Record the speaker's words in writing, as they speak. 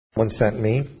One sent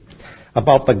me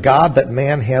about the God that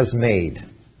man has made,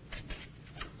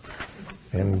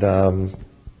 and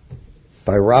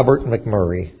by Robert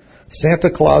McMurray.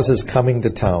 Santa Claus is coming to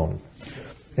town.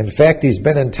 In fact, he's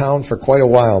been in town for quite a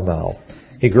while now.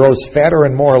 He grows fatter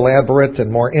and more elaborate and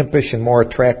more impish and more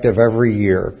attractive every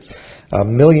year.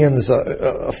 Millions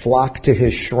flock to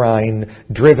his shrine,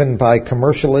 driven by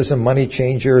commercialism, money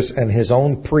changers, and his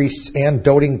own priests and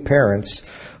doting parents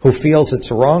who feels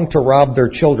it's wrong to rob their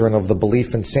children of the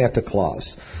belief in Santa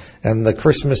Claus. And the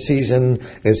Christmas season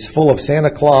is full of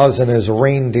Santa Claus and his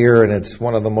reindeer, and it's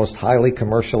one of the most highly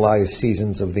commercialized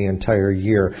seasons of the entire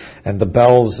year. And the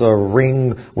bells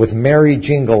ring with merry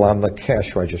jingle on the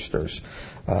cash registers.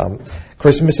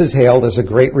 Christmas is hailed as a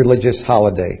great religious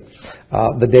holiday,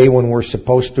 the day when we're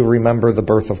supposed to remember the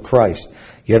birth of Christ.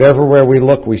 Yet everywhere we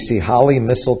look, we see holly,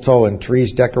 mistletoe, and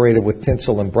trees decorated with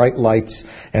tinsel and bright lights,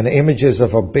 and images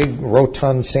of a big,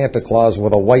 rotund Santa Claus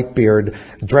with a white beard,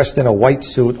 dressed in a white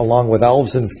suit, along with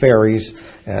elves and fairies.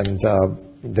 And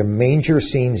the manger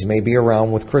scenes may be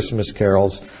around with Christmas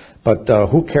carols, but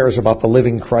who cares about the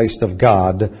living Christ of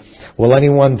God? Will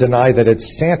anyone deny that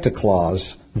it's Santa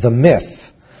Claus, the myth,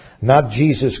 not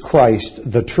Jesus Christ,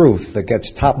 the truth, that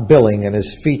gets top billing and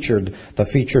is the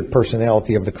featured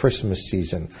personality of the Christmas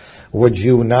season? Would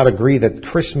you not agree that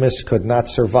Christmas could not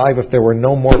survive if there were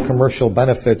no more commercial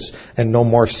benefits and no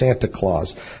more Santa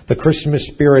Claus? The Christmas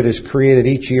spirit is created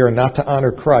each year not to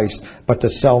honor Christ, but to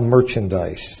sell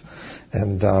merchandise.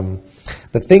 And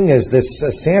the thing is, this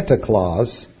Santa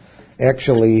Claus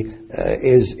actually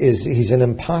he's an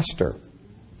impostor.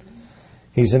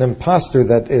 He's an impostor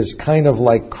that is kind of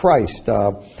like Christ.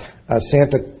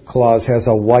 Santa Claus has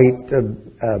a white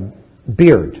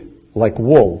beard, like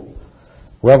wool.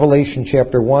 Revelation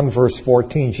chapter 1, verse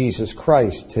 14, Jesus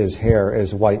Christ, his hair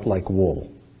is white like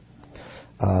wool.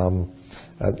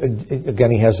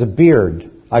 Again, he has a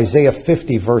beard. Isaiah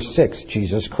 50, verse 6,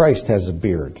 Jesus Christ has a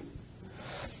beard.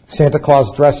 Santa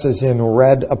Claus dresses in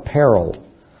red apparel.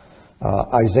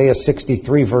 Isaiah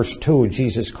 63, verse 2,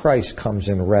 Jesus Christ comes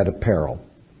in red apparel.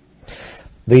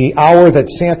 The hour that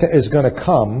Santa is going to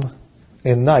come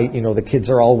in night, the kids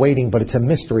are all waiting, but it's a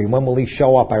mystery. When will he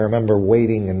show up? I remember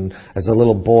waiting, and as a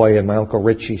little boy, and my Uncle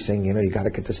Richie saying, you got to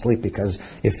get to sleep, because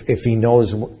if you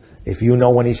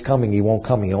know when he's coming, he won't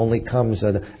come. He only comes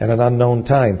at an unknown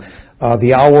time.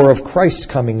 The hour of Christ's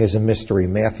coming is a mystery.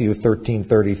 Matthew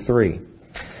 13:33.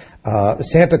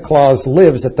 Santa Claus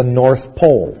lives at the North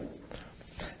Pole.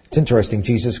 It's interesting.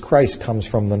 Jesus Christ comes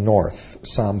from the north.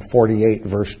 Psalm 48,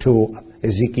 verse 2,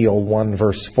 Ezekiel 1,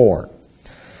 verse 4.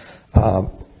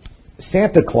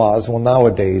 Santa Claus, well,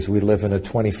 nowadays we live in a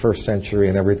 21st century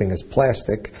and everything is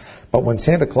plastic. But when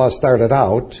Santa Claus started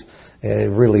out,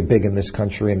 really big in this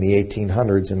country in the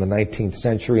 1800s, in the 19th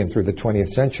century and through the 20th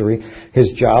century,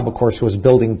 his job, of course, was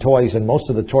building toys, and most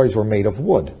of the toys were made of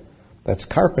wood. That's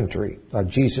carpentry.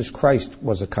 Jesus Christ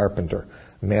was a carpenter.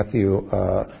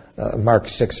 Mark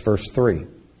 6, verse 3.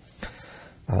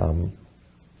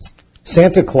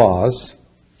 Santa Claus,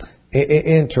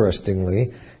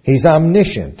 interestingly, he's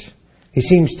omniscient. He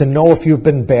seems to know if you've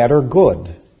been bad or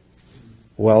good.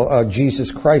 Well,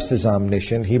 Jesus Christ is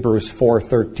omniscient, Hebrews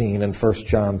 4:13 and 1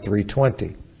 John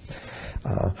 3:20.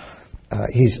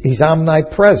 He's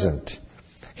omnipresent.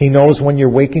 He knows when you're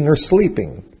waking or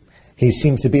sleeping. He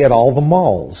seems to be at all the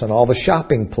malls and all the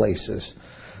shopping places.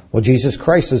 Well, Jesus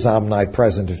Christ is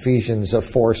omnipresent, Ephesians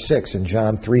 4:6 and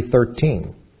John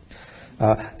 3:13.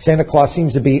 Santa Claus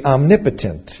seems to be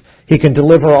omnipotent. He can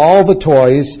deliver all the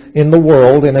toys in the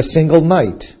world in a single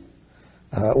night.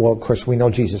 Well, of course, we know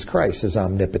Jesus Christ is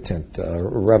omnipotent,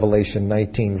 Revelation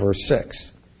 19, verse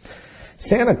 6.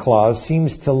 Santa Claus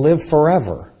seems to live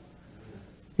forever.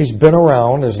 He's been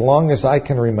around as long as I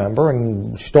can remember,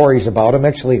 and stories about him.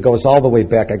 Actually, it goes all the way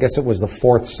back. I guess it was the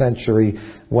 4th century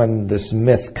when this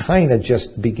myth kind of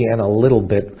just began a little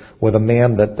bit with a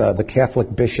man that the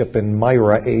Catholic bishop in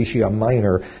Myra, Asia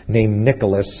Minor, named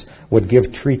Nicholas, would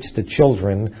give treats to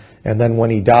children. And then when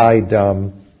he died,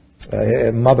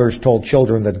 mothers told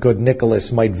children that good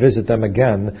Nicholas might visit them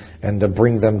again and to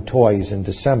bring them toys in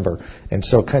December. And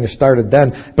so it kind of started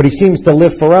then. But he seems to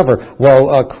live forever.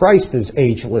 Well, Christ is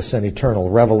ageless and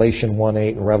eternal, Revelation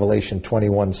 1:8 and Revelation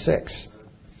 21:6.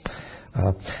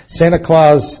 Santa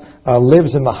Claus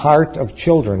lives in the heart of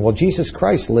children. Well, Jesus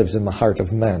Christ lives in the heart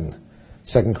of men,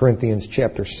 2 Corinthians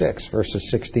chapter 6,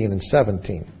 verses 16 and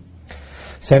 17.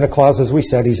 Santa Claus, as we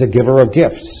said, he's a giver of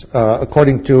gifts.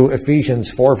 According to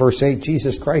Ephesians 4, verse 8,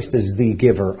 Jesus Christ is the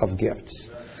giver of gifts.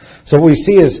 So what we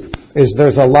see is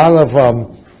there's a lot of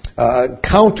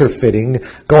counterfeiting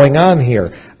going on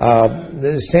here.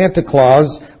 Santa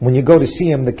Claus, when you go to see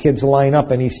him, the kids line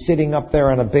up and he's sitting up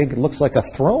there on a big, it looks like a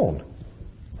throne.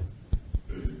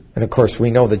 And of course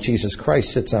we know that Jesus Christ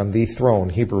sits on the throne,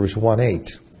 Hebrews 1:8.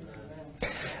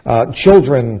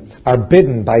 Children are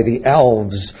bidden by the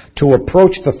elves to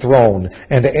approach the throne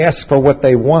and to ask for what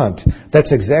they want.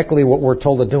 That's exactly what we're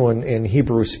told to do in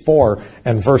Hebrews 4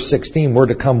 and verse 16. We're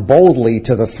to come boldly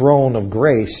to the throne of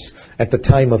grace at the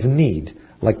time of need,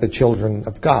 like the children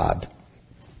of God.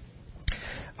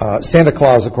 Santa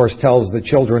Claus, of course, tells the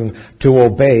children to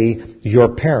obey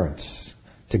your parents,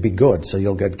 to be good, so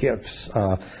you'll get gifts.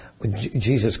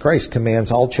 Jesus Christ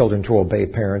commands all children to obey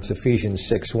parents, Ephesians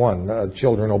 6:1.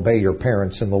 Children, obey your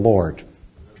parents in the Lord.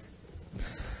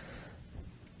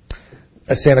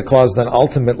 Santa Claus then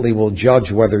ultimately will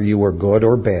judge whether you are good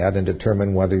or bad and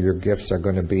determine whether your gifts are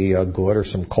going to be good or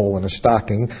some coal in a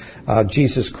stocking.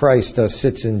 Jesus Christ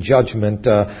sits in judgment.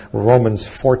 Romans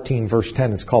 14 verse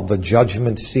 10, it's called the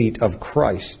judgment seat of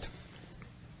Christ.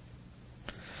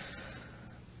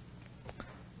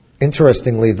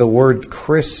 Interestingly, the word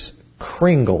Kris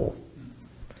Kringle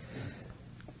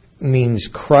means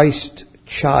Christ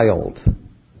child.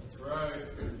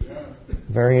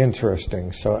 Very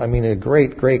interesting. So, I mean, a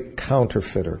great, great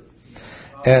counterfeiter.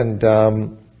 And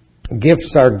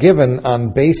gifts are given on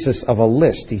basis of a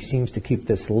list. He seems to keep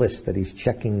this list that he's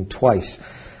checking twice.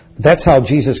 That's how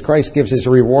Jesus Christ gives his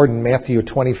reward in Matthew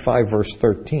 25, verse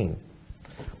 13.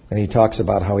 And he talks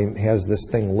about how he has this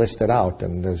thing listed out,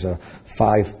 and there's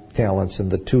 5 talents and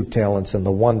the 2 talents and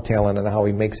the 1 talent, and how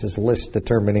he makes his list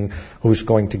determining who's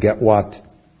going to get what.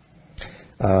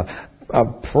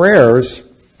 Prayers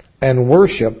and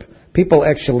worship, people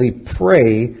actually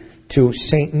pray to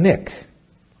Saint Nick.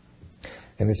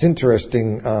 And it's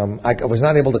interesting, I was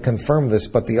not able to confirm this,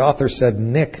 but the author said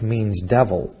Nick means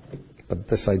devil. But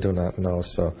this I do not know,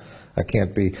 so I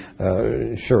can't be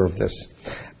sure of this.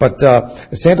 But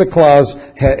Santa Claus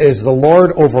is the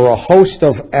Lord over a host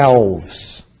of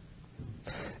elves.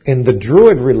 In the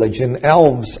Druid religion,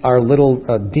 elves are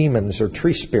little demons or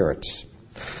tree spirits.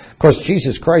 Of course,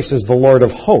 Jesus Christ is the Lord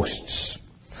of hosts.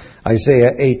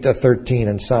 Isaiah 8:13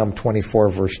 and Psalm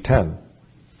 24 verse 10.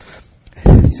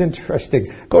 It's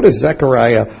interesting. Go to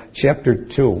Zechariah chapter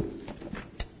 2.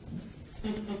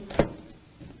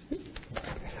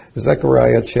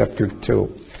 Zechariah chapter 2.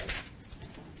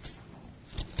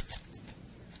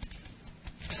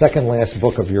 Second last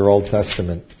book of your Old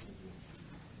Testament.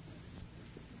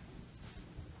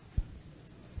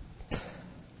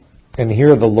 And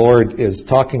here the Lord is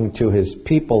talking to his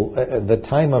people. The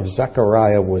time of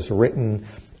Zechariah was written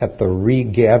at the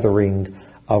regathering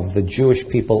of the Jewish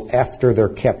people after their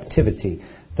captivity.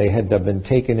 They had been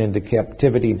taken into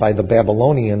captivity by the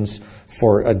Babylonians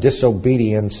for a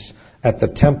disobedience at the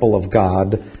temple of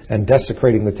God and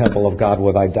desecrating the temple of God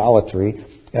with idolatry,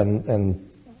 and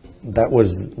that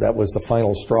was the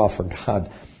final straw for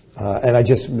God. And I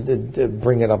just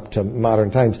bring it up to modern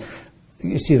times.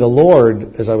 You see, the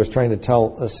Lord, as I was trying to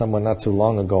tell someone not too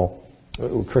long ago,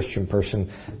 a Christian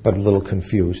person, but a little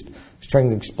confused, I was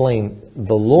trying to explain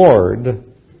the Lord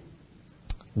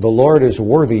is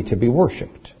worthy to be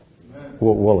worshipped.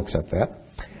 We'll accept that.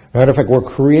 Matter of fact, we're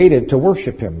created to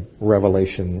worship him,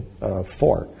 Revelation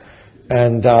 4.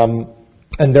 And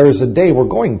there is a day we're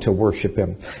going to worship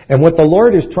him. And what the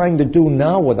Lord is trying to do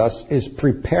now with us is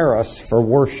prepare us for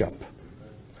worship.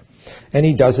 And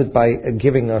he does it by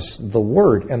giving us the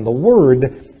Word. And the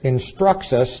Word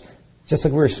instructs us, just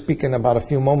like we were speaking about a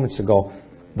few moments ago,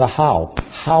 the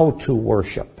how to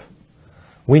worship.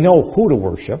 We know who to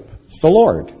worship. It's the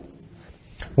Lord.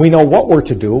 We know what we're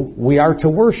to do. We are to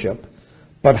worship.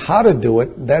 But how to do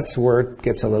it, that's where it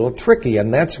gets a little tricky.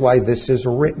 And that's why this is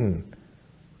written.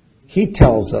 He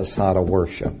tells us how to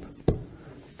worship.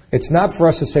 It's not for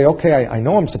us to say, okay, I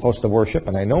know I'm supposed to worship,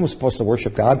 and I know I'm supposed to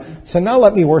worship God, so now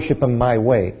let me worship him my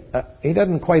way. He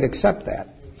doesn't quite accept that.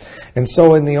 And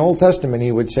so in the Old Testament,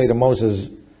 he would say to Moses,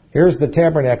 here's the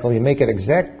tabernacle. You make it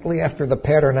exactly after the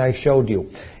pattern I showed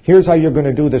you. Here's how you're going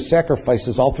to do the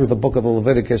sacrifices all through the book of the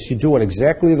Leviticus. You do it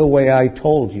exactly the way I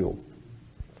told you.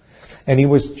 And he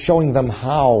was showing them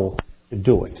how to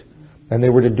do it. And they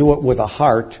were to do it with a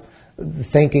heart,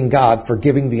 thanking God for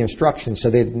giving the instructions so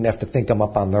they didn't have to think them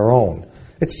up on their own.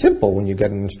 It's simple when you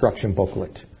get an instruction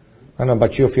booklet. I don't know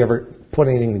about you if you ever put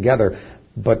anything together,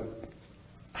 but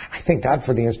I thank God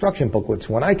for the instruction booklets.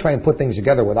 When I try and put things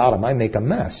together without them, I make a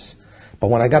mess. But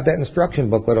when I got that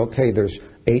instruction booklet, okay, there's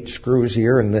 8 screws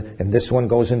here, and this one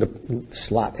goes into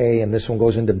slot A, and this one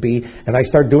goes into B, and I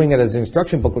start doing it as the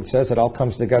instruction booklet says, it all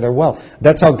comes together well.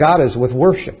 That's how God is with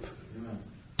worship.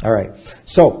 All right.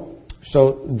 So,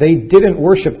 So they didn't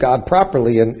worship God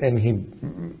properly, and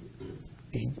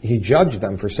he judged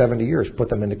them for 70 years, put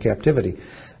them into captivity.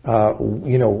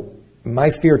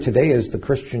 My fear today is the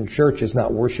Christian church is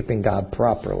not worshiping God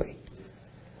properly.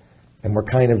 And we're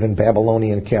kind of in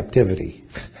Babylonian captivity.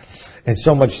 And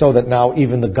so much so that now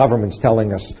even the government's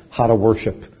telling us how to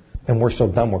worship. And we're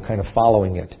so dumb we're kind of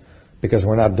following it. Because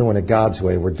we're not doing it God's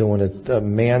way. We're doing it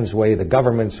man's way, the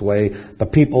government's way, the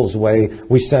people's way.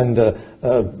 We send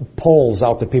polls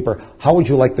out to people. How would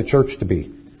you like the church to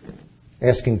be?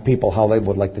 Asking people how they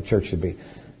would like the church to be.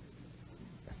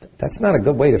 That's not a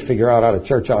good way to figure out how the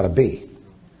church ought to be.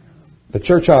 The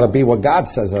church ought to be what God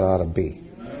says it ought to be.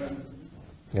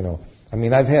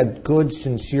 I've had good,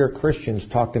 sincere Christians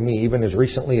talk to me even as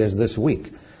recently as this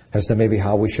week as to maybe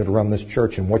how we should run this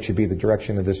church and what should be the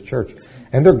direction of this church.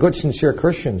 And they're good, sincere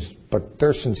Christians, but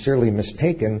they're sincerely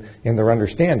mistaken in their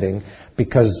understanding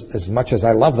because as much as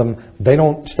I love them, they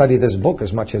don't study this book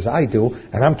as much as I do,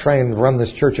 and I'm trying to run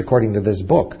this church according to this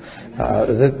book. I'll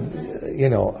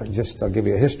give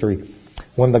you a history.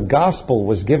 When the gospel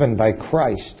was given by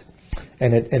Christ,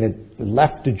 and it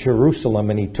left to Jerusalem,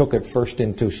 and he took it first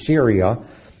into Syria,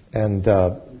 and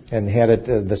had it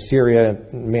the Syria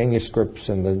manuscripts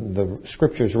and the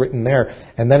scriptures written there,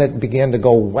 and then it began to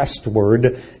go westward.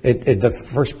 The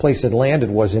first place it landed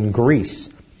was in Greece,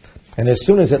 and as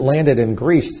soon as it landed in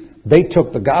Greece, they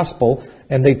took the gospel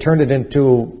and they turned it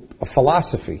into a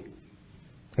philosophy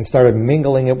and started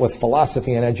mingling it with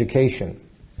philosophy and education.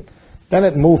 Then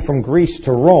it moved from Greece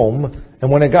to Rome, and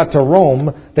when it got to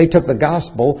Rome, they took the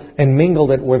gospel and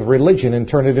mingled it with religion and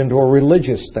turned it into a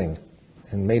religious thing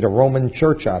and made a Roman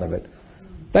church out of it.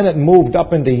 Then it moved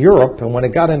up into Europe, and when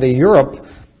it got into Europe,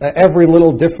 every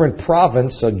little different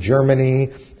province, Germany,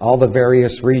 all the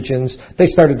various regions, they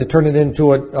started to turn it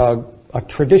into a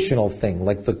traditional thing,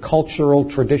 like the cultural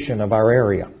tradition of our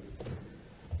area.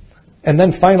 And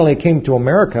then finally it came to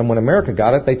America, and when America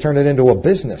got it, they turned it into a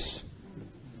business.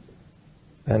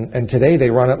 And today they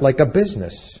run it like a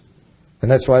business. And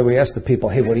that's why we ask the people,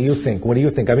 hey, what do you think? What do you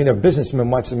think? If a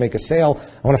businessman wants to make a sale,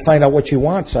 I want to find out what you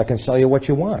want so I can sell you what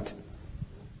you want.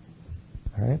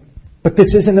 All right? But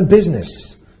this isn't a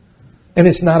business. And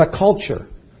it's not a culture.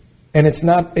 And it's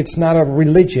not a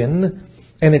religion.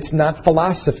 And it's not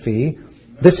philosophy.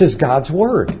 This is God's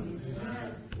Word.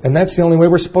 And that's the only way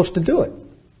we're supposed to do it.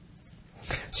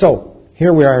 So,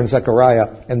 here we are in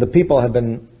Zechariah, and the people have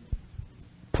been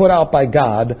put out by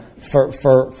God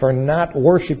for not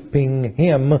worshiping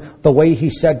Him the way He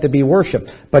said to be worshipped.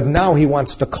 But now He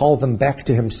wants to call them back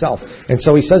to Himself. And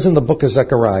so He says in the book of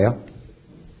Zechariah,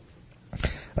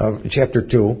 chapter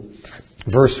 2,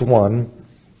 verse 1,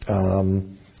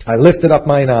 I lifted up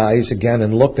mine eyes again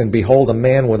and looked, and behold, a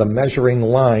man with a measuring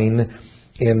line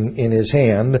in his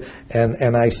hand.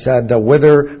 And I said,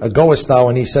 whither goest thou?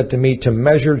 And he said to me, to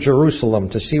measure Jerusalem,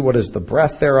 to see what is the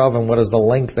breadth thereof and what is the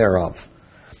length thereof.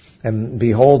 And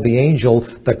behold, the angel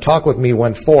that talked with me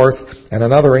went forth, and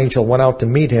another angel went out to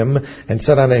meet him, and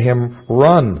said unto him,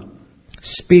 Run,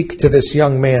 speak to this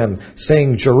young man,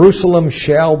 saying, Jerusalem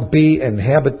shall be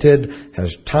inhabited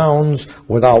as towns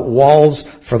without walls,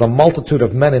 for the multitude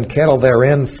of men and cattle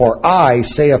therein. For I,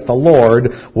 saith the Lord,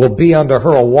 will be unto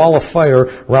her a wall of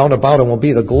fire round about, and will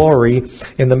be the glory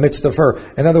in the midst of her.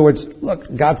 In other words, look,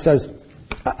 God says,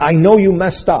 I know you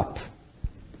messed up.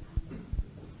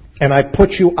 And I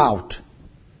put you out.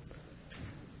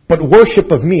 But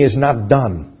worship of me is not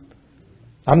done.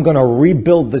 I'm going to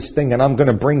rebuild this thing, and I'm going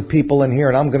to bring people in here,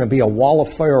 and I'm going to be a wall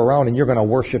of fire around, and you're going to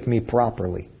worship me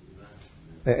properly.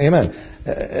 Amen.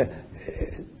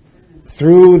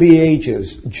 Through the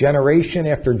ages, generation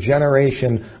after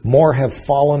generation, more have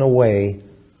fallen away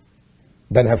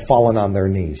than have fallen on their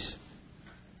knees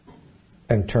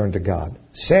and turned to God.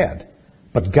 Sad.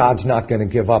 But God's not going to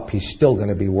give up. He's still going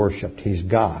to be worshipped. He's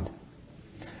God.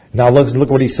 Now look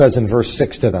what He says in verse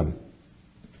 6 to them.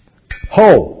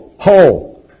 Ho,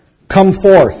 ho, come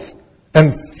forth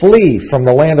and flee from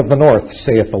the land of the north,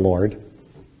 saith the Lord.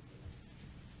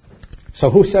 So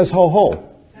who says ho, ho?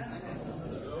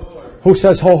 Who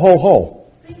says ho, ho, ho?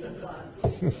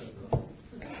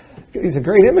 He's a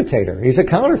great imitator. He's a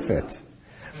counterfeit.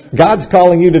 God's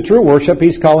calling you to true worship.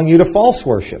 He's calling you to false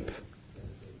worship.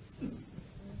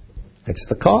 It's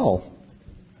the call.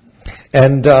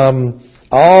 And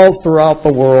all throughout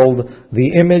the world,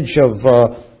 the image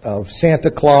of Santa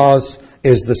Claus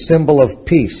is the symbol of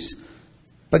peace.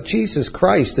 But Jesus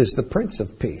Christ is the Prince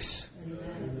of Peace.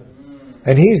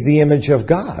 And He's the image of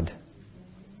God.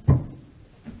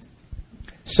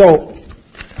 So,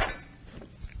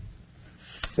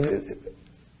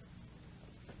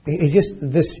 he just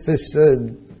this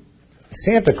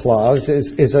Santa Claus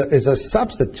is a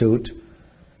substitute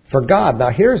for God. Now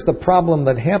here's the problem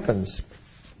that happens.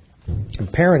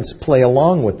 Parents play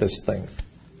along with this thing.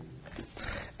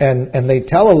 And they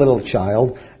tell a little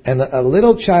child, and a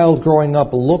little child growing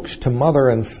up looks to mother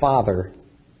and father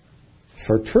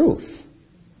for truth.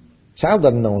 Child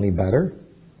doesn't know any better.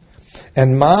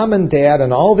 And mom and dad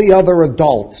and all the other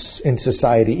adults in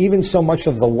society, even so much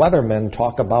of the weathermen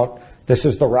talk about this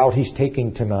is the route he's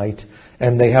taking tonight,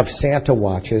 and they have Santa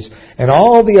watches, and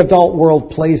all the adult world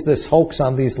plays this hoax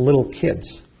on these little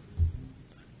kids.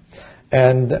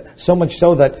 And so much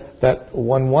so that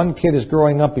when one kid is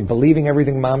growing up, he's believing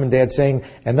everything mom and dad's saying,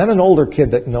 and then an older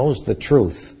kid that knows the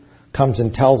truth comes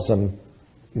and tells them,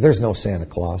 there's no Santa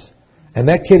Claus. And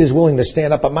that kid is willing to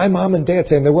stand up, but my mom and dad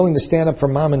say, and they're willing to stand up for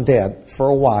mom and dad for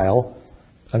a while,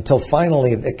 until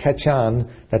finally they catch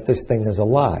on that this thing is a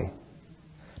lie.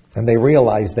 And they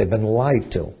realize they've been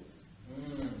lied to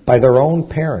by their own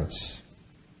parents.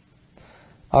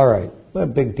 All right, what a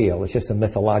big deal. It's just a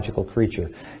mythological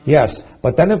creature. Yes,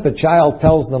 but then if the child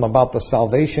tells them about the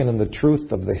salvation and the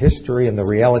truth of the history and the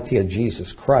reality of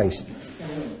Jesus Christ,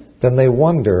 then they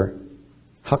wonder,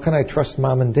 how can I trust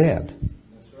mom and dad?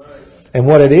 And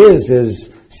what it is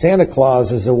Santa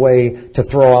Claus is a way to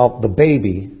throw out the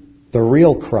baby, the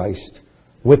real Christ,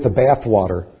 with the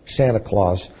bathwater, Santa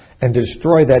Claus, and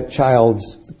destroy that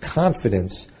child's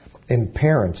confidence in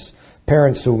parents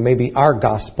who maybe are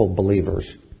gospel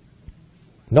believers.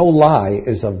 No lie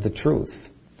is of the truth.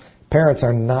 Parents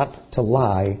are not to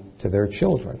lie to their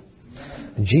children.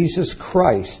 Jesus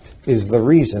Christ is the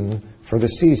reason for the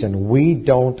season. We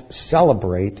don't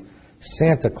celebrate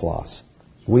Santa Claus.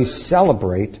 We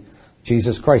celebrate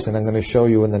Jesus Christ. And I'm going to show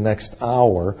you in the next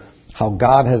hour how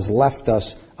God has left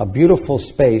us a beautiful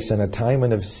space and a time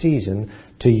and a season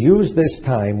to use this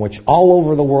time, which all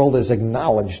over the world is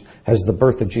acknowledged as the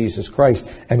birth of Jesus Christ,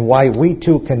 and why we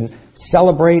too can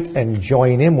celebrate and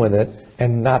join in with it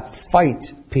and not fight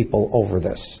people over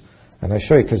this. And I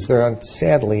show you, because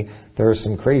sadly, there are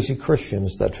some crazy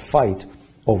Christians that fight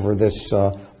over this,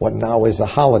 what now is a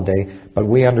holiday, but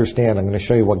we understand. I'm going to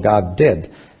show you what God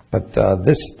did. But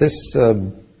this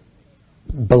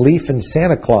belief in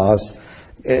Santa Claus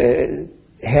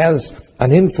has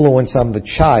an influence on the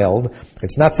child.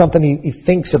 It's not something he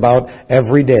thinks about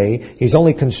every day. He's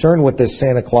only concerned with this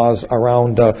Santa Claus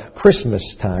around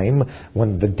Christmas time,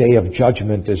 when the day of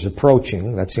judgment is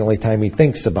approaching. That's the only time he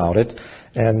thinks about it.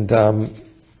 And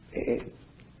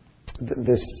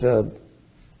this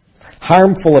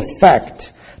harmful effect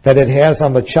that it has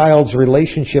on the child's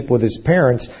relationship with his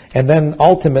parents, and then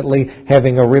ultimately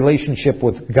having a relationship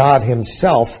with God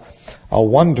himself,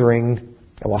 wondering,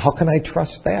 well, how can I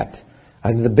trust that?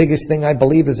 And the biggest thing I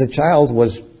believed as a child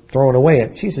was thrown away.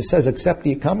 And Jesus says, except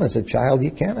you come as a child,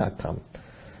 you cannot come.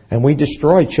 And we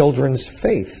destroy children's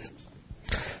faith.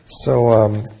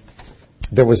 So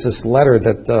there was this letter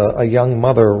that a young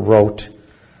mother wrote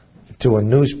to a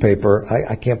newspaper.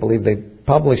 I can't believe they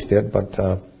published it, but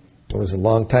it was a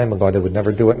long time ago. They would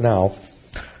never do it now.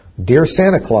 Dear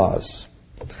Santa Claus,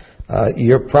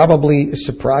 you're probably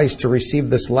surprised to receive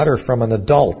this letter from an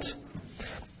adult.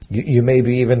 You may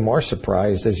be even more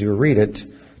surprised as you read it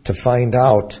to find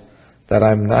out that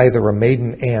I'm neither a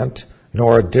maiden aunt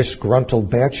nor a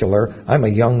disgruntled bachelor. I'm a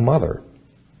young mother.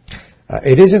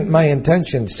 It isn't my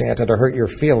intention, Santa, to hurt your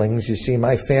feelings. You see,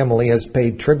 my family has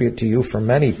paid tribute to you for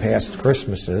many past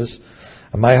Christmases.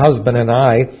 My husband and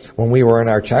I, when we were in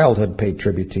our childhood, paid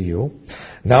tribute to you.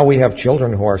 Now we have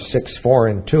children who are 6, 4,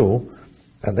 and 2.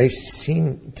 They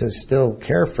seem to still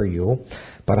care for you.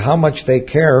 But how much they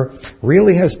care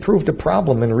really has proved a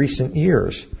problem in recent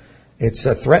years. It's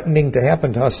threatening to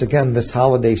happen to us again this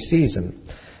holiday season.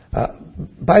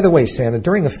 By the way, Santa,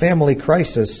 during a family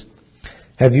crisis,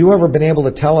 have you ever been able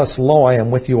to tell us, lo, I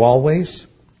am with you always?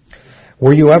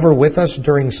 Were you ever with us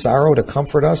during sorrow to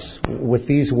comfort us with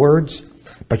these words?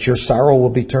 But your sorrow will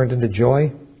be turned into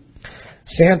joy.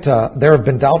 Santa, there have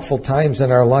been doubtful times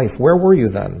in our life. Where were you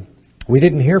then? We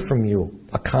didn't hear from you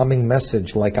a calming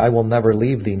message like, I will never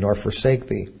leave thee nor forsake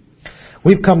thee.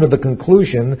 We've come to the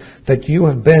conclusion that you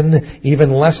have been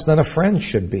even less than a friend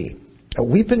should be.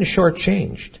 We've been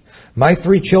shortchanged. My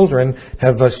 3 children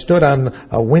have stood on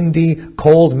a windy,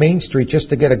 cold Main Street just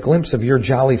to get a glimpse of your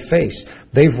jolly face.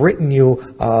 They've written you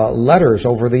letters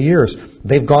over the years.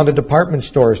 They've gone to department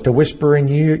stores to whisper in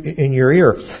your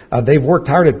ear. They've worked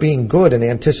hard at being good in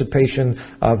anticipation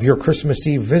of your Christmas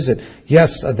Eve visit.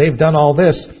 Yes, they've done all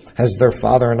this as their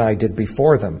father and I did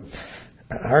before them.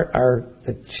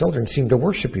 The children seem to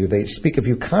worship you. They speak of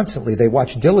you constantly. They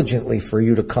watch diligently for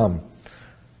you to come.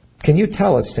 Can you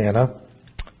tell us, Santa,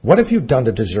 What have you done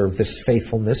to deserve this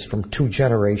faithfulness from 2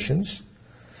 generations?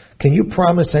 Can you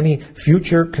promise any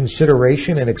future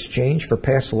consideration in exchange for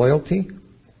past loyalty?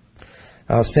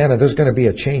 Santa, there's going to be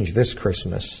a change this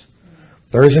Christmas.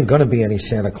 There isn't going to be any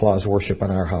Santa Claus worship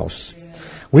in our house.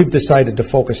 We've decided to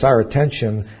focus our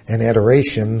attention and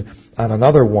adoration on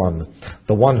another one,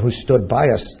 the one who stood by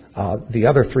us the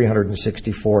other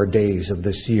 364 days of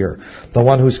this year, the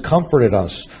one who's comforted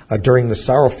us during the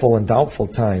sorrowful and doubtful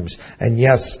times, and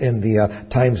yes, in the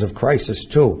times of crisis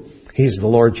too. He's the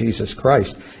Lord Jesus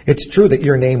Christ. It's true that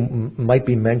your name might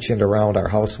be mentioned around our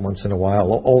house once in a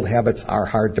while. Old habits are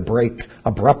hard to break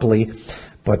abruptly,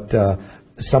 but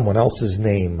someone else's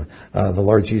name, the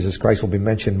Lord Jesus Christ, will be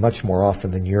mentioned much more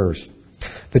often than yours.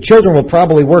 The children will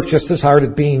probably work just as hard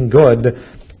at being good,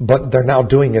 but they're now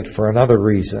doing it for another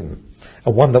reason,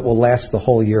 one that will last the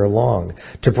whole year long,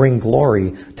 to bring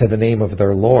glory to the name of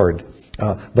their Lord,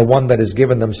 the one that has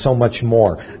given them so much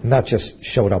more, not just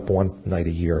showed up one night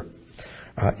a year.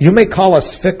 You may call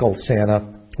us fickle,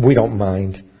 Santa. We don't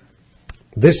mind.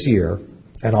 This year,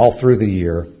 and all through the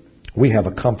year, we have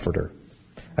a comforter,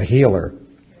 a healer,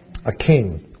 a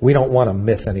king. We don't want a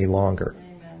myth any longer.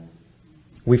 Amen.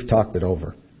 We've talked it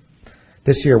over.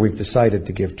 This year we've decided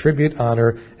to give tribute,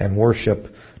 honor, and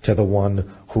worship to the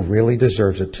one who really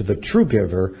deserves it, to the true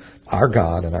giver, our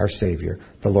God and our Savior,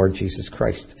 the Lord Jesus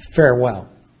Christ. Farewell.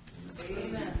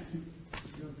 Amen.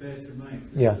 Pastor Mike,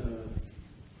 Yeah.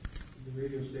 the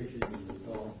radio station is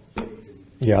a call station.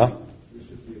 Yeah. This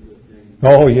would be a good thing.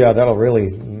 Oh, yeah, that'll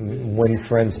really win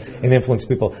friends and influence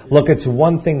people. Look, it's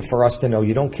one thing for us to know.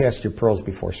 You don't cast your pearls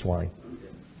before swine.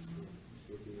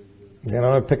 You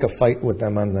don't pick a fight with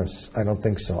them on this. I don't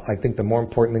think so. I think the more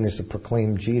important thing is to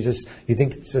proclaim Jesus. You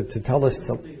think to tell us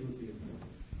to...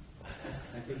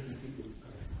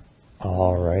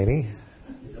 All righty.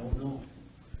 I don't know.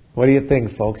 What do you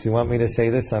think, folks? You want me to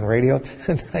say this on radio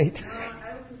tonight?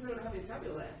 I would prefer to have a copy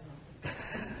of that.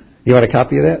 You want a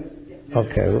copy of that? Yeah.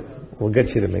 Okay, we'll get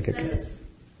you to make a copy. We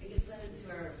can send it to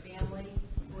our family,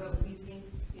 whoever we think,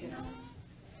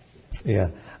 Yeah.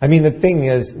 I mean, the thing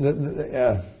is,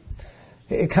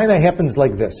 it kind of happens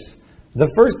like this.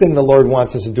 The first thing the Lord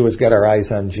wants us to do is get our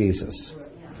eyes on Jesus.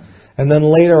 And then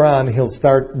later on, He'll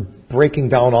start breaking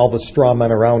down all the straw men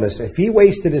around us. If He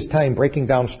wasted His time breaking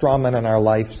down straw men in our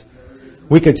lives,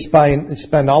 we could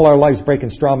spend all our lives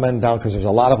breaking straw men down, because there's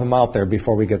a lot of them out there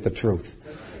before we get the truth.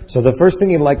 So the first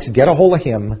thing He likes is get a hold of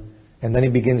Him, and then He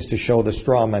begins to show the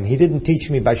straw men. He didn't teach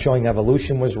me by showing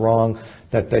evolution was wrong,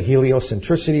 that the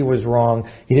heliocentricity was wrong.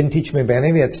 He didn't teach me about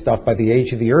any of that stuff, by the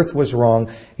age of the earth was wrong.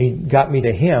 He got me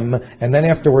to Him, and then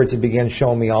afterwards He began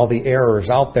showing me all the errors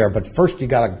out there. But first you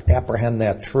got to apprehend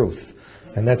that truth.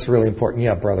 And that's really important.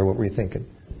 Yeah, brother, what were you thinking?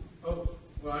 Oh,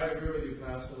 well, I agree with you,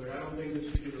 Pastor. I don't think this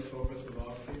should be the focus of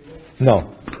lost people.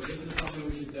 No. But this is something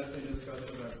we should definitely discuss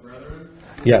with our brethren.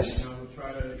 Yes.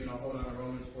 Try to, hold on to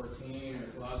Romans 14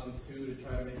 or Colossians 2 to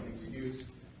try to make an excuse.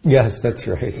 Yes, that's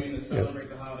right. To celebrate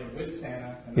the holiday with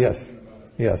Santa and Yes. not thinking about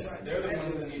it. Yes. They're the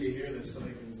ones that need to hear this so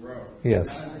they can grow. Yes.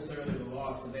 Not necessarily the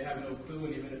lost, because they have no clue,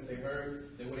 and even if they heard,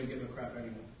 they wouldn't give a crap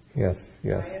anyway. Yes.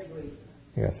 Yes. I agree.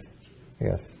 Yes.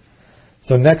 Yes.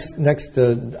 So next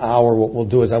hour, what we'll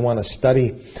do is I want to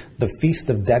study the Feast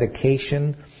of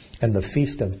Dedication and the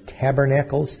Feast of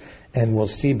Tabernacles, and we'll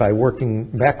see by working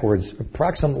backwards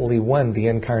approximately when the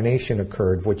Incarnation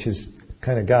occurred, which is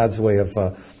kind of God's way of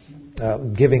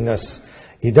giving us.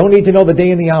 You don't need to know the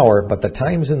day and the hour, but the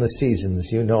times and the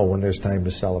seasons, you know when there's time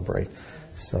to celebrate.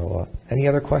 So, any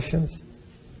other questions?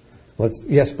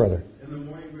 Yes, brother. In the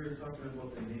morning we were talking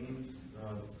about the names,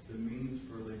 the meanings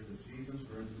for like the seasons,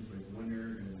 for instance, like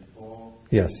winter and fall.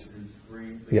 Yes. And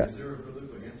spring. Yes. Is there a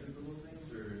biblical answer for those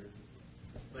things, or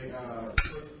like?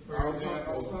 I was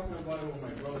talking about it with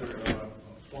my brother.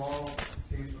 Fall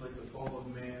stands for like the fall of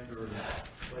man, or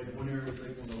like winter is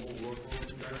like when the whole world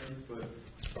goes in darkness. But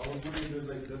I was wondering if there's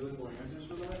like biblical answers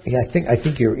for that. Yeah, I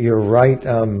think you're right.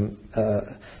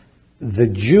 The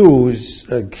Jews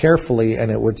carefully,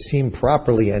 and it would seem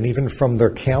properly, and even from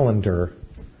their calendar,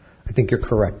 I think you're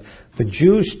correct. The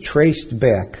Jews traced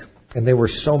back, and they were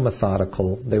so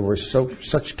methodical. They were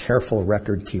such careful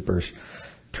record keepers.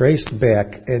 Traced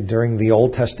back during the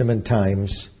Old Testament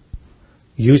times,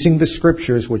 using the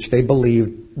scriptures, which they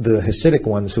believed, the Hasidic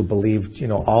ones who believed,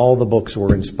 all the books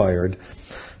were inspired,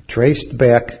 traced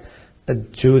back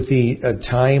to the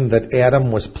time that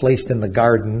Adam was placed in the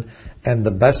garden, and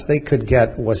the best they could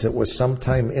get was it was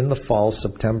sometime in the fall,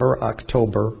 September,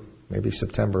 October, maybe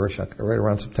September-ish, right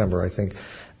around September, I think,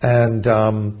 and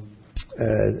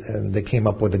they came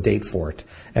up with a date for it.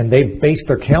 And they based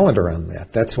their calendar on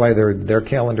that. That's why their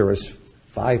calendar is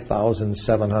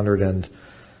 5,700 and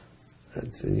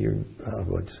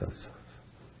what's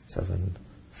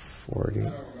 740?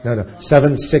 No,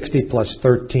 760 plus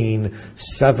 13,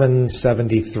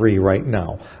 773 right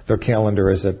now. Their calendar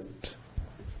is at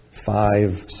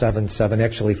 577,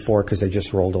 actually 4 because they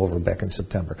just rolled over back in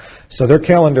September. So their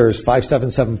calendar is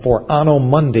 5774 Anno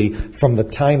Mundi from the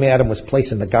time Adam was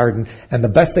placed in the garden. And the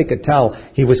best they could tell,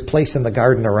 he was placed in the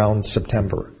garden around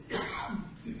September.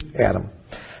 Adam.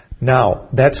 Now,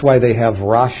 that's why they have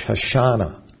Rosh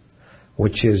Hashanah,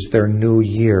 which is their new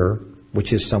year,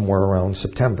 which is somewhere around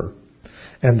September.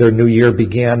 And their new year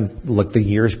began, the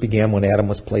years began when Adam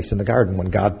was placed in the garden,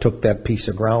 when God took that piece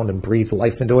of ground and breathed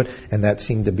life into it, and that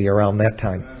seemed to be around that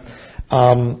time.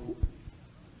 Of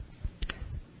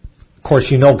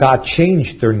course, God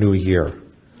changed their new year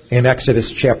in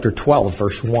Exodus chapter 12,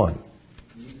 verse 1.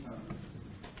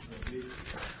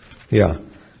 Yeah.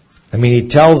 He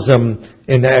tells them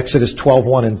in Exodus 12,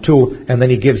 1 and 2, and then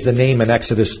he gives the name in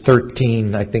Exodus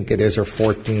 13, I think it is, or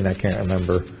 14, I can't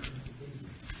remember.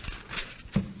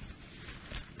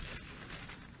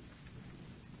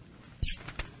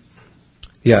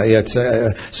 Yeah, it's,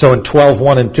 so in 12,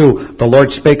 1 and 2, the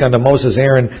Lord spake unto Moses,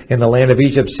 Aaron, in the land of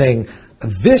Egypt, saying,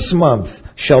 This month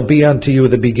shall be unto you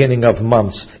the beginning of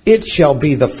months. It shall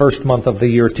be the first month of the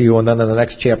year to you. And then in the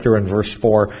next chapter, in verse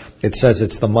 4, it says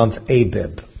it's the month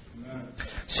Abib.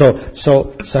 So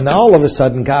now all of a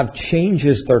sudden, God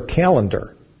changes their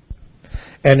calendar.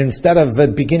 And instead of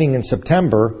it beginning in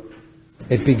September,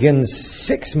 it begins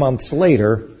 6 months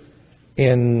later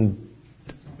in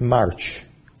March.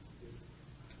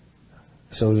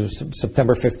 So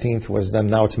September 15th was then,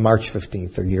 now it's March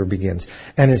 15th, the year begins.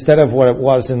 And instead of what it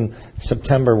was in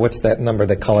September, what's that number?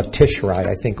 They call it Tishrei,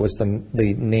 I think was the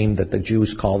name that the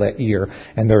Jews call that year.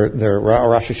 And their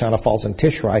Rosh Hashanah falls in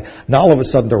Tishrei. Now all of a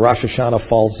sudden the Rosh Hashanah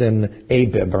falls in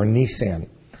Abib or Nisan,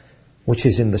 which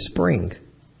is in the spring.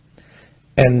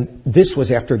 And this was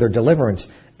after their deliverance.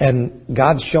 And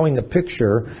God's showing a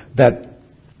picture that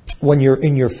when you're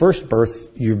in your first birth,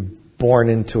 you're born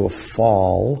into a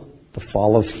fall.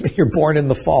 You're born in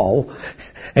the fall,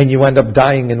 and you end up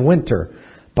dying in winter.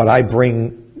 But I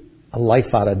bring a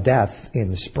life out of death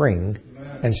in spring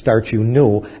and start you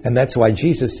new. And that's why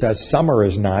Jesus says summer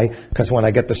is nigh, because when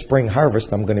I get the spring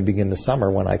harvest, I'm going to begin the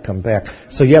summer when I come back.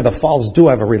 So yeah, the falls do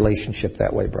have a relationship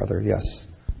that way, brother, yes.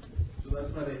 So that's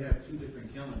why they have two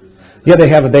different calendars. Yeah, they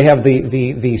have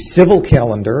the civil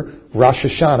calendar, Rosh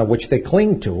Hashanah, which they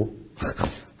cling to.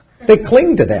 They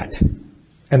cling to that.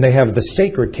 And they have the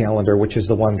sacred calendar, which is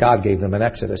the one God gave them in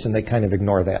Exodus, and they kind of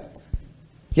ignore that.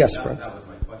 Yes, brother. That was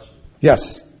my question.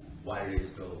 Yes. Why are they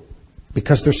still?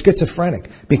 Because they're schizophrenic.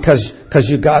 Because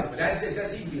you got. But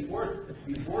that's even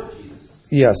before Jesus.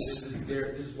 Yes.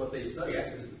 This is what they study.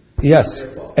 Yes.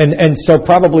 And so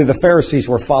probably the Pharisees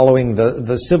were following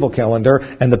the civil calendar,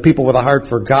 and the people with a heart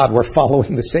for God were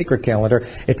following the sacred calendar.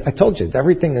 I told you,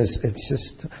 everything is. It's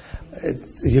just.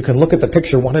 You can look at the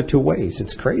picture one of two ways.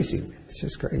 It's crazy. It's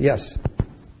just crazy. Yes.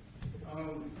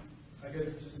 I guess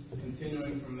just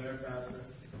continuing from there, Pastor.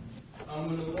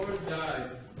 When the Lord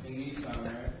died in Nisan,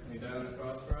 right? He died on the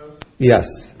cross for us. Yes.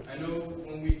 I know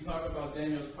when we talk about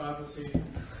Daniel's prophecy,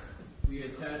 we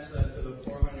attach that to the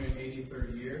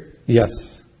 483rd year.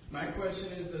 Yes. My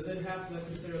question is, does it have to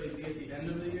necessarily be at the end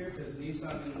of the year? Because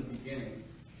Nisan's in the beginning.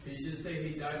 Can you just say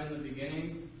he died in the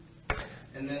beginning,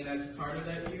 and then that's part of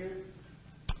that year?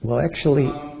 Well, actually...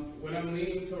 what I'm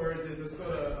leaning towards is let's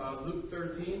go to Luke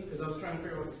 13, because I was trying to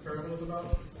figure out what this parable is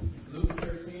about. Luke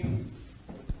 13.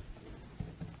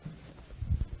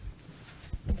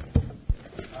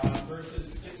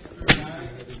 Verses 6 through 9.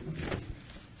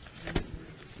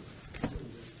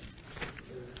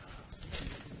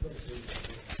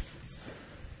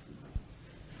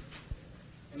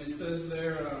 And it says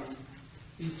there,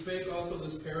 he spake also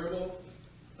this parable.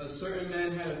 A certain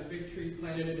man had a fig tree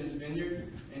planted in his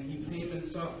vineyard, and he came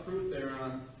and sought fruit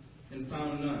thereon, and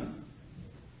found none.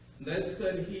 Then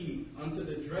said he unto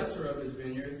the dresser of his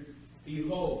vineyard,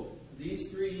 Behold, these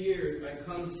 3 years I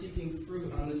come seeking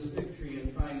fruit on this fig tree,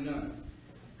 and find none.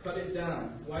 Cut it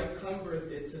down. Why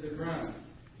cumbereth it to the ground?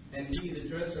 And he, the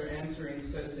dresser, answering,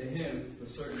 said to him, the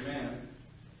certain man,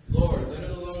 Lord, let it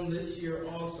alone this year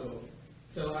also,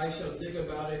 till I shall dig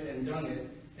about it and dung it.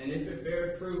 And if it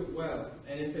bear fruit, well.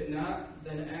 And if it not,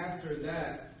 then after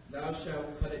that thou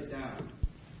shalt cut it down.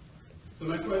 So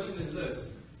my question is this.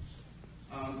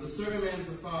 The certain man is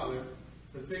the Father,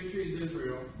 the fig tree is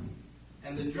Israel,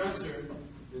 and the dresser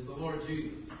is the Lord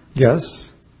Jesus. Yes.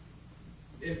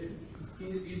 If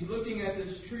he's looking at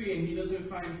this tree and he doesn't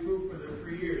find fruit for the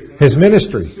 3 years. And His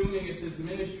ministry. Assuming it's his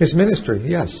ministry. His ministry,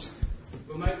 yes.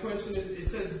 But my question is, it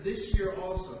says this year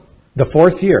also. The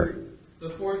 4th year. The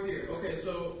 4th year. Okay,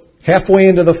 Halfway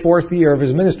into the 4th year of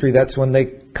his ministry, that's when they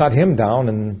cut him down,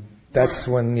 and that's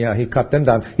when, he cut them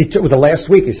down. He took, the last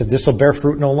week, he said, this will bear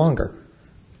fruit no longer.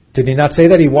 Did he not say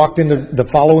that? He walked into the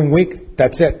following week,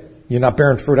 that's it. You're not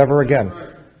bearing fruit ever again.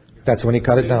 Right. That's when he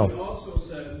cut it He down. also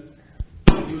said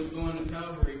when he was going to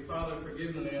Calvary, Father,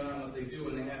 forgive them, they don't know what they do,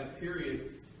 and they had a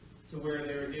period to where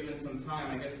they were given some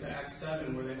time, I guess to Acts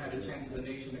 7, where they had a chance for the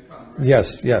nation to come, right?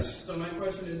 Yes. So my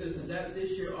question is this, is that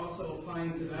this year also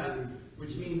applying to that?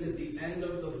 Which means at the end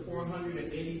of the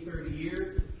 483rd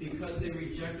year, because they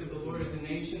rejected the Lord as a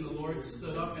nation, the Lord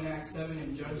stood up in Acts 7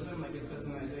 and judged them, like it says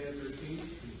in Isaiah 13.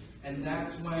 And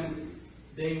that's when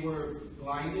they were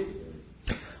blinded.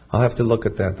 I'll have to look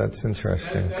at that. That's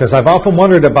interesting. Because I've often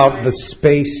wondered about the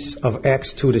space of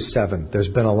Acts 2 to 7. There's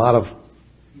been a lot of...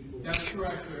 That's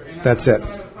correct, sir. And That's I'm it.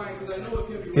 trying to find, because I know it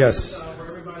can be Yes. where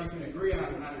everybody can agree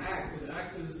on Acts. Because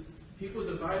Acts is, people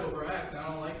divide over Acts, and I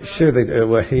don't like that. Sure they do.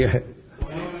 Well, You know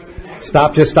what I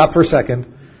mean? Just stop for a second.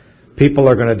 People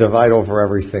are going to divide over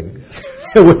everything.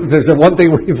 There's one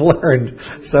thing we've learned,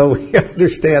 so we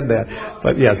understand that.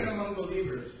 But yes. Among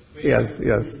believers. Yes. I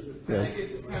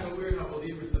think it's kind of weird how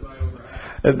believers divide over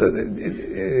Acts.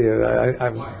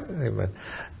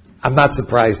 I'm not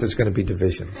surprised there's going to be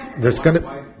divisions. There's going to...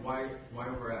 Why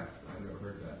over Acts? I've never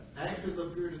heard that. Acts is a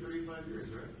period of 35 years,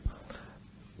 right?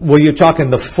 Well, you're talking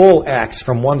the full Acts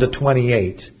from 1 to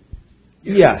 28.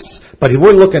 Yes, but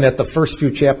we're looking at the first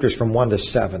few chapters from 1 to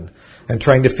 7 and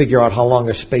trying to figure out how long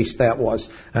a space that was.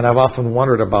 And I've often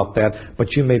wondered about that,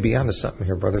 but you may be onto something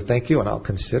here, brother. Thank you, and I'll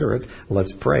consider it.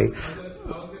 Let's pray. I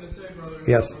was going to say, Brother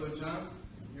John,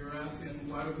 you're asking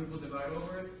why do people divide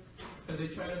over it? Because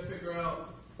they try to figure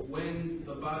out when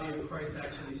the body of Christ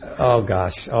actually started. Oh,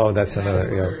 gosh. Oh, that's And another...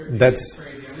 where Yeah. it That's... gets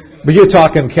crazy. I'm just gonna But you're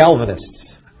talking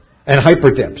Calvinists and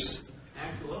hyperdips.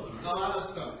 Acts 11, right? A lot of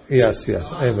stuff. Yes.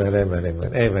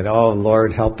 Amen. Oh,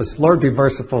 Lord, help us. Lord, be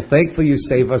merciful. Thankful you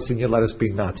save us and you let us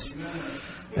be nuts.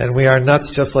 And we are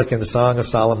nuts just like in the Song of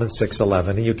Solomon 6:11.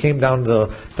 And you came down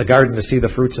to the garden to see the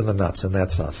fruits and the nuts, and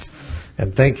that's us.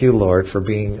 And thank you, Lord, for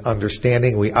being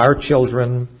understanding. We are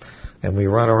children, and we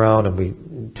run around, and we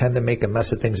tend to make a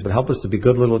mess of things, but help us to be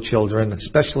good little children,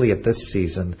 especially at this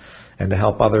season, and to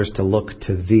help others to look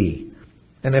to Thee.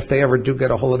 And if they ever do get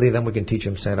a hold of Thee, then we can teach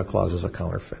them Santa Claus is a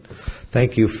counterfeit.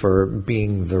 Thank you for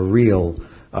being the real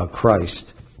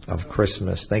Christ of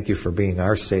Christmas. Thank you for being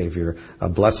our Savior.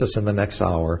 Bless us in the next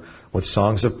hour with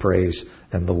songs of praise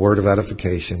and the word of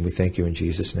edification. We thank you in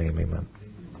Jesus' name. Amen.